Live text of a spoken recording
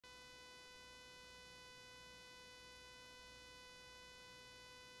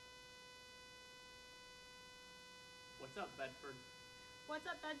Bedford? What's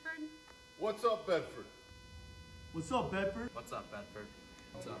up, Bedford? What's up, Bedford? What's up, Bedford? What's up, Bedford?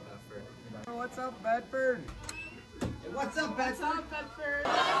 What's up, Bedford? What's up, Bedford? What's up, Bedford? What's up, Bedford?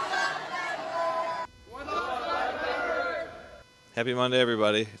 What's up, Bedford? Happy Monday,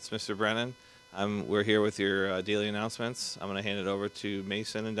 everybody. It's Mr. Brennan. We're here with your daily announcements. I'm going to hand it over to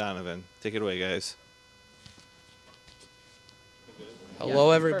Mason and Donovan. Take it away, guys.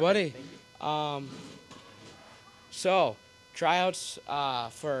 Hello, everybody. So, tryouts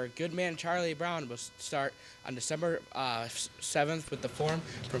for Goodman Charlie Brown will start on December 7th with the forum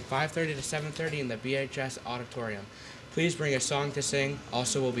from 5:30 to 7:30 in the BHS auditorium. Please bring a song to sing.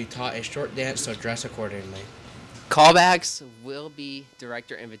 Also, will be taught a short dance, so dress accordingly. Callbacks will be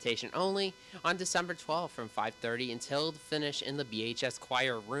director invitation only on December 12th from 5:30 until the finish in the BHS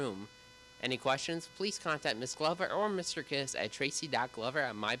choir room. Any questions, please contact Ms. Glover or Mr. Kiss at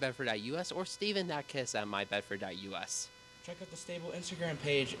tracy.glover@mybedford.us or steven.kiss@mybedford.us. Check out the stable Instagram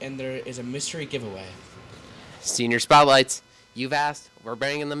page, and there is a mystery giveaway. Senior spotlights. You've asked. We're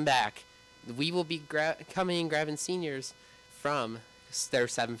bringing them back. We will be coming and grabbing seniors from their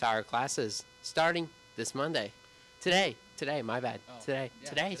 7th-hour classes starting this Monday. Today, my bad. Oh,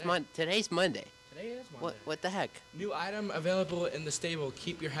 today's Monday. Today is Monday. What the heck? New item available in the stable.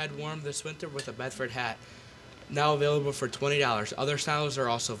 Keep your head warm this winter with a Bedford hat. Now available for $20. Other styles are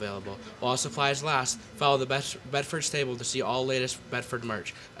also available. While supplies last, follow the Bedford stable to see all latest Bedford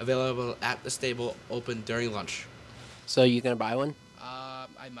merch. Available at the stable, open during lunch. So you gonna buy one?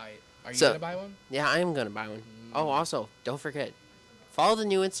 I might. Are you So- gonna buy one? Yeah, I am gonna buy one. Oh, also, don't forget, follow the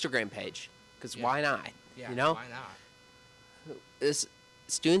new Instagram page. Cause why not? Yeah, you know? why not?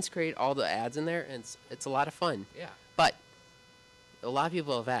 Students create all the ads in there, and it's a lot of fun. Yeah. But a lot of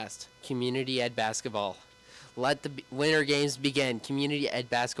people have asked, community ed basketball. Let the winter games begin. Community ed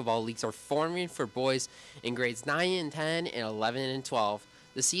basketball leagues are forming for boys in grades 9 and 10 and 11 and 12.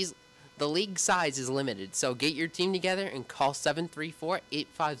 The league size is limited, so get your team together and call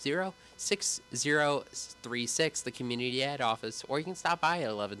 734-850-6036, the community ed office, or you can stop by at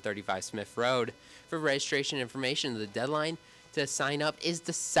 1135 Smith Road. For registration information, the deadline to sign up is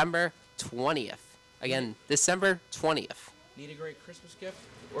December 20th. Again, December 20th. Need a great Christmas gift?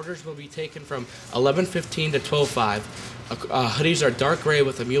 Orders will be taken from 11:15 to 12:05. Hoodies are dark gray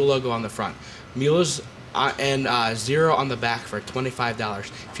with a mule logo on the front. Mules and 0 on the back for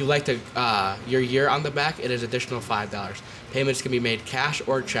 $25. If you like your year on the back, it is additional $5. Payments can be made cash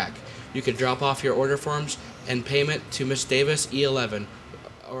or check. You can drop off your order forms and payment to Miss Davis, E11,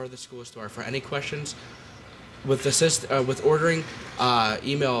 or the school store. For any questions with ordering,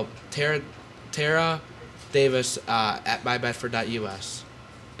 email Tara Davis at mybedford.us.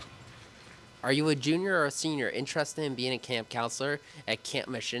 Are you a junior or a senior interested in being a camp counselor at Camp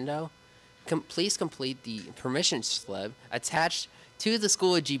Machindo? Please complete the permission slip attached to the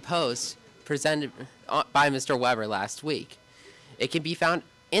Schoology post presented by Mr. Weber last week. It can be found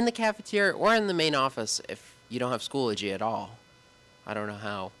in the cafeteria or in the main office if you don't have Schoology at all. I don't know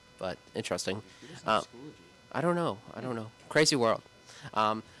how, but interesting. I don't know. Crazy world.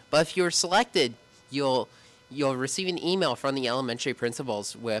 But if you're selected, you'll receive an email from the elementary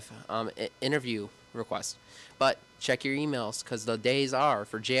principals with interview requests. But check your emails because the days are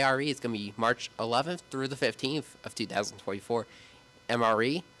for JRE. It's going to be March 11th through the 15th of 2024.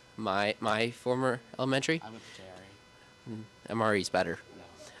 MRE, my former elementary. I went to JRE. MRE is better.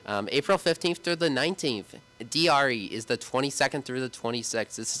 No. April 15th through the 19th. DRE is the 22nd through the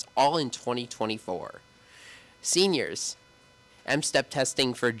 26th. This is all in 2024. Seniors, M-STEP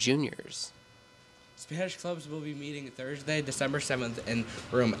testing for juniors. Spanish clubs will be meeting Thursday, December 7th in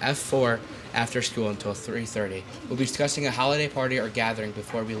room F4 after school until 3:30. We'll be discussing a holiday party or gathering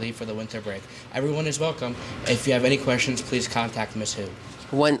before we leave for the winter break. Everyone is welcome. If you have any questions, please contact Miss Who.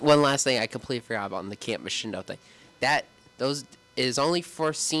 One last thing I completely forgot about the Camp Machindo thing. Those is only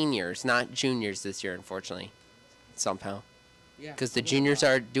for seniors, not juniors this year, unfortunately. Somehow. Yeah. Because the juniors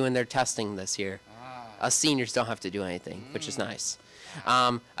are doing their testing this year. Us seniors don't have to do anything, which is nice.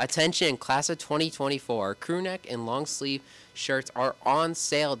 Attention, class of 2024. Crew neck and long sleeve shirts are on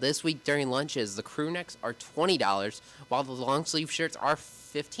sale this week during lunches. The crew necks are $20, while the long sleeve shirts are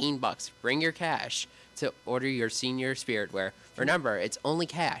 $15. Bring your cash to order your senior spirit wear. Remember, it's only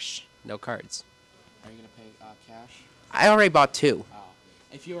cash, no cards. Are you going to pay cash? I already bought 2. Oh.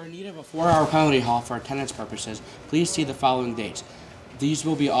 If you are in need of a 4-hour penalty hall for attendance purposes, please see the following dates. These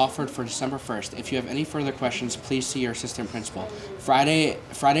will be offered for December 1st. If you have any further questions, please see your assistant principal.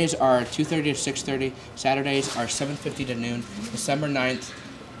 Fridays are 2:30 to 6:30. Saturdays are 7:50 to noon. December 9th,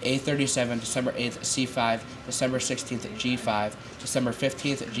 A37, December 8th, C5, December 16th, G5, December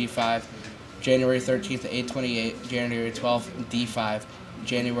 15th, G5, January 13th, 828. January 12th, D5.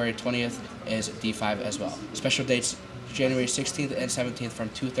 January 20th is D5 as well. Special dates, January 16th and 17th from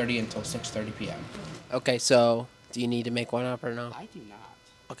 2:30 until 6:30 p.m. Okay, so do you need to make one up or no? I do not.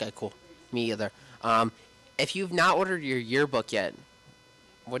 Okay, cool. Me either. If you've not ordered your yearbook yet,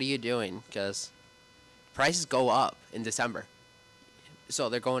 what are you doing? Because prices go up in December. So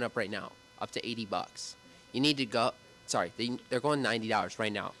they're going up right now, up to $80. You need to go. Sorry, they're going $90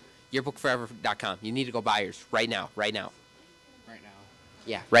 right now. Yearbookforever.com. You need to go buy yours right now. Right now. Right now.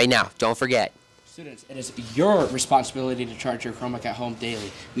 Yeah, right now. Don't forget. Students, it is your responsibility to charge your Chromebook at home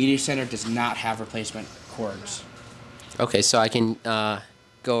daily. Media Center does not have replacement cords. Okay, so I can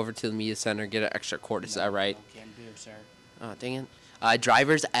go over to the media center and get an extra cord. Is that right? Can do, sir. Oh, dang it.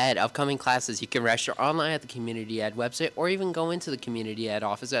 Driver's Ed, upcoming classes. You can register online at the Community Ed website or even go into the Community Ed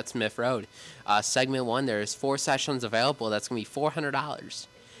office at Smith Road. Segment 1, there's 4 sessions available. That's going to be $400.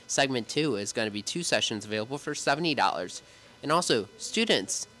 Segment 2 is going to be 2 sessions available for $70. And also,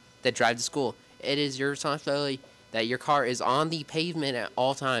 students that drive to school, it is your responsibility that your car is on the pavement at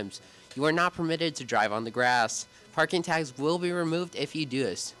all times. You are not permitted to drive on the grass. Parking tags will be removed if you do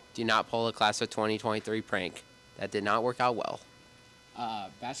this. Do not pull a class of 2023 prank. That did not work out well.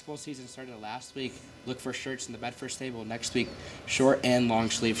 Basketball season started last week. Look for shirts in the Bedford stable next week. Short and long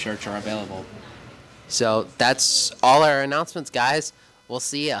sleeve shirts are available. So that's all our announcements, guys. We'll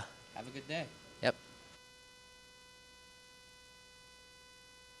see ya. Have a good day. Yep.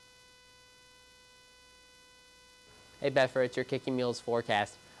 Hey Bedford, it's your Kicking Mules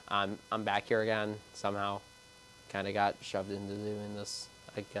forecast. I'm back here again somehow. Kind of got shoved into doing this,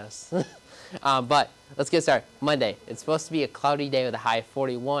 I guess. But let's get started. Monday, it's supposed to be a cloudy day with a high of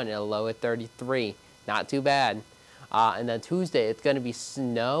 41 and a low of 33. Not too bad. And then Tuesday, it's going to be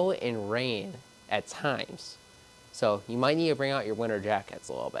snow and rain at times. So you might need to bring out your winter jackets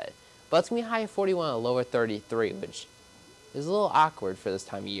a little bit. But it's going to be a high of 41 and a low of 33, which is a little awkward for this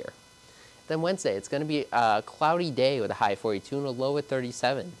time of year. Then Wednesday, it's going to be a cloudy day with a high of 42 and a low of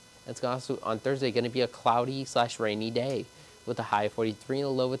 37. It's also on Thursday going to be a cloudy/rainy day with a high of 43 and a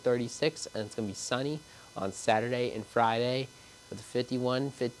low of 36, and it's going to be sunny on Saturday and Friday with a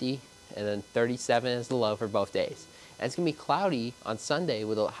 51, 50, and then 37 is the low for both days. And it's going to be cloudy on Sunday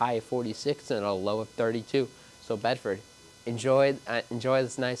with a high of 46 and a low of 32. So Bedford, enjoy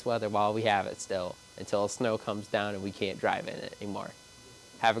this nice weather while we have it still, until snow comes down and we can't drive in it anymore.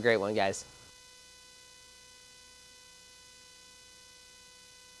 Have a great one, guys.